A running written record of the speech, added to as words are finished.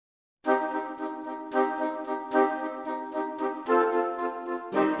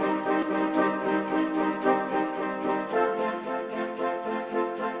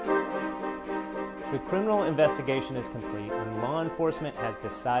criminal investigation is complete and law enforcement has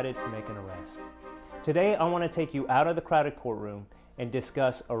decided to make an arrest. Today, I want to take you out of the crowded courtroom and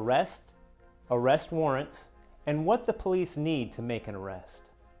discuss arrest warrants, and what the police need to make an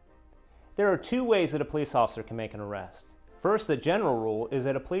arrest. There are two ways that a police officer can make an arrest. First, the general rule is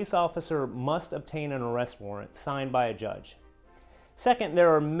that a police officer must obtain an arrest warrant signed by a judge. Second,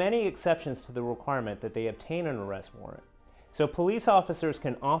 there are many exceptions to the requirement that they obtain an arrest warrant. So police officers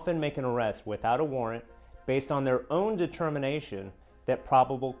can often make an arrest without a warrant based on their own determination that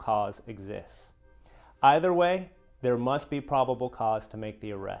probable cause exists. Either way, there must be probable cause to make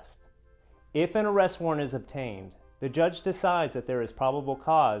the arrest. If an arrest warrant is obtained, the judge decides that there is probable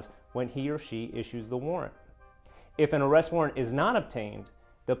cause when he or she issues the warrant. If an arrest warrant is not obtained,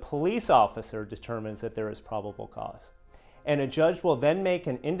 the police officer determines that there is probable cause. And a judge will then make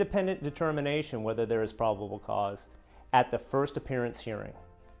an independent determination whether there is probable cause at the first appearance hearing,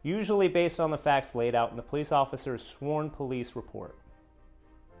 usually based on the facts laid out in the police officer's sworn police report.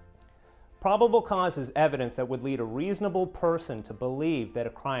 Probable cause is evidence that would lead a reasonable person to believe that a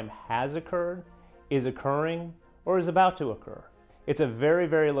crime has occurred, is occurring, or is about to occur. It's a very,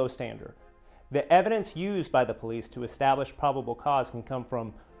 very low standard. The evidence used by the police to establish probable cause can come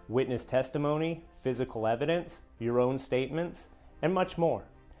from witness testimony, physical evidence, your own statements, and much more.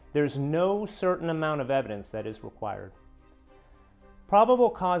 There's no certain amount of evidence that is required. Probable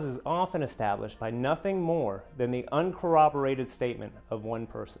cause is often established by nothing more than the uncorroborated statement of one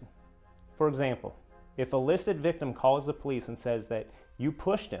person. For example, if a listed victim calls the police and says that you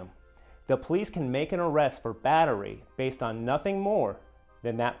pushed him, the police can make an arrest for battery based on nothing more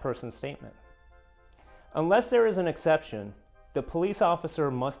than that person's statement. Unless there is an exception, the police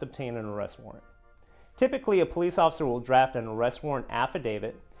officer must obtain an arrest warrant. Typically, a police officer will draft an arrest warrant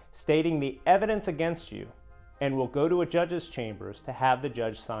affidavit stating the evidence against you and will go to a judge's chambers to have the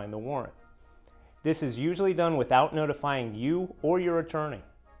judge sign the warrant. This is usually done without notifying you or your attorney.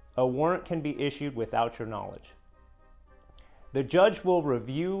 A warrant can be issued without your knowledge. The judge will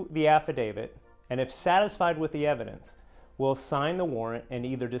review the affidavit and, if satisfied with the evidence, will sign the warrant and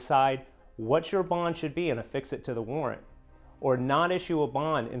either decide what your bond should be and affix it to the warrant, or not issue a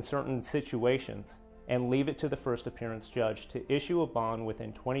bond in certain situations and leave it to the first appearance judge to issue a bond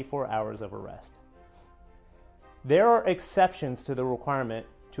within 24 hours of arrest. There are exceptions to the requirement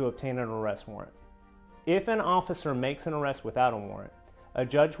to obtain an arrest warrant. If an officer makes an arrest without a warrant, a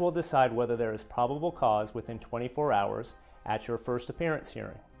judge will decide whether there is probable cause within 24 hours at your first appearance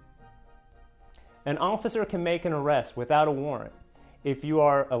hearing. An officer can make an arrest without a warrant if you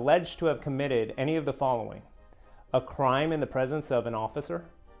are alleged to have committed any of the following: a crime in the presence of an officer,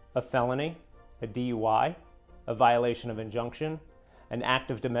 a felony, a DUI, a violation of injunction, an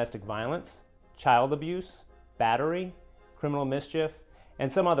act of domestic violence, child abuse, battery, criminal mischief,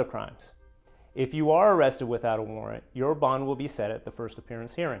 and some other crimes. If you are arrested without a warrant, your bond will be set at the first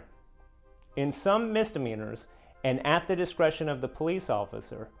appearance hearing. In some misdemeanors, and at the discretion of the police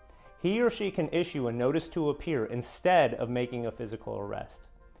officer, he or she can issue a notice to appear instead of making a physical arrest.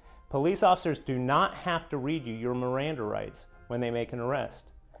 Police officers do not have to read you your Miranda rights when they make an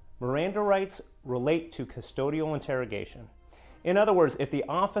arrest. Miranda rights relate to custodial interrogation. In other words, if the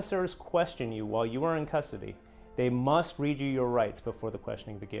officers question you while you are in custody, they must read you your rights before the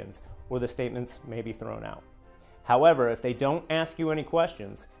questioning begins, or the statements may be thrown out. However, if they don't ask you any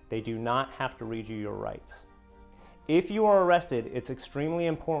questions, they do not have to read you your rights. If you are arrested, it's extremely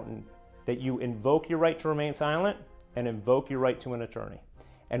important that you invoke your right to remain silent and invoke your right to an attorney.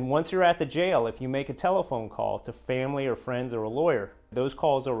 And once you're at the jail, if you make a telephone call to family or friends or a lawyer, those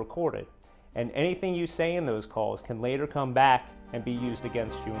calls are recorded. And anything you say in those calls can later come back and be used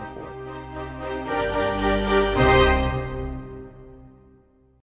against you in court.